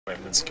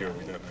Insecure,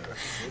 we don't know.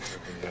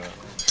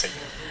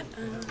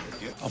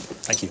 Oh,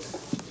 thank you.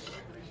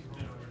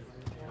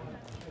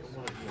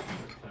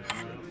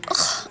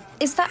 Ugh,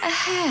 is that a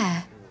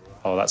hair?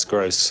 Oh, that's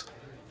gross.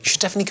 You should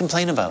definitely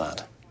complain about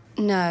that.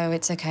 No,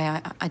 it's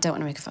okay. I don't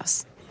want to make a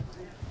fuss.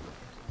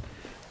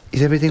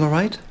 Is everything all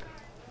right?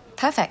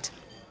 Perfect.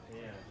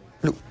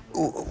 Look,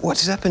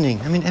 what is happening?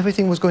 I mean,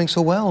 everything was going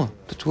so well.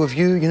 The two of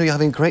you, you're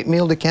having a great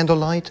meal, the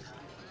candlelight.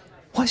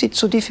 Why is it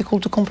so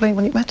difficult to complain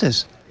when it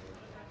matters?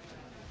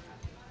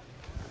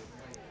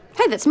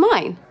 Hey, that's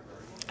mine.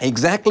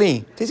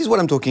 Exactly. This is what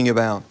I'm talking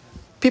about.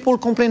 People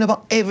complain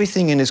about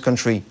everything in this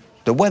country.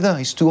 The weather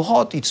is too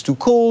hot, it's too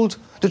cold.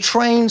 The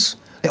trains,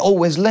 they're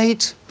always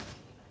late.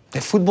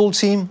 The football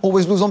team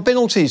always lose on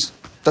penalties.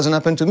 Doesn't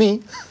happen to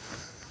me.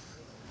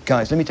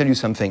 Guys, let me tell you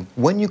something.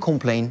 When you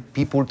complain,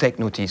 people take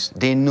notice.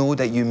 They know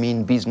that you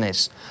mean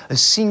business. A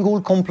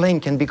single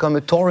complaint can become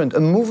a torrent, a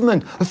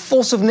movement, a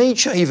force of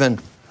nature even.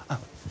 Oh.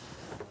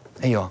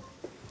 Here you are.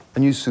 A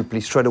new soup,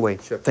 please, straight away.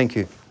 Sure. Thank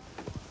you.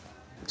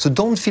 So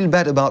don't feel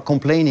bad about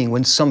complaining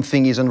when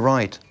something isn't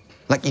right.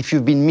 Like if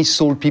you've been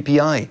missold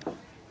PPI.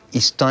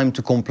 It's time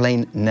to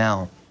complain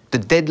now. The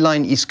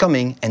deadline is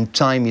coming and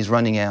time is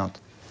running out.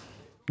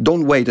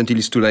 Don't wait until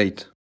it's too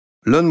late.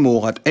 Learn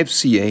more at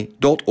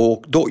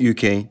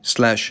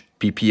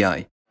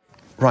fca.org.uk/PPI.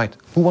 Right,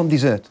 who wants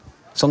dessert?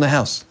 It's on the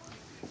house.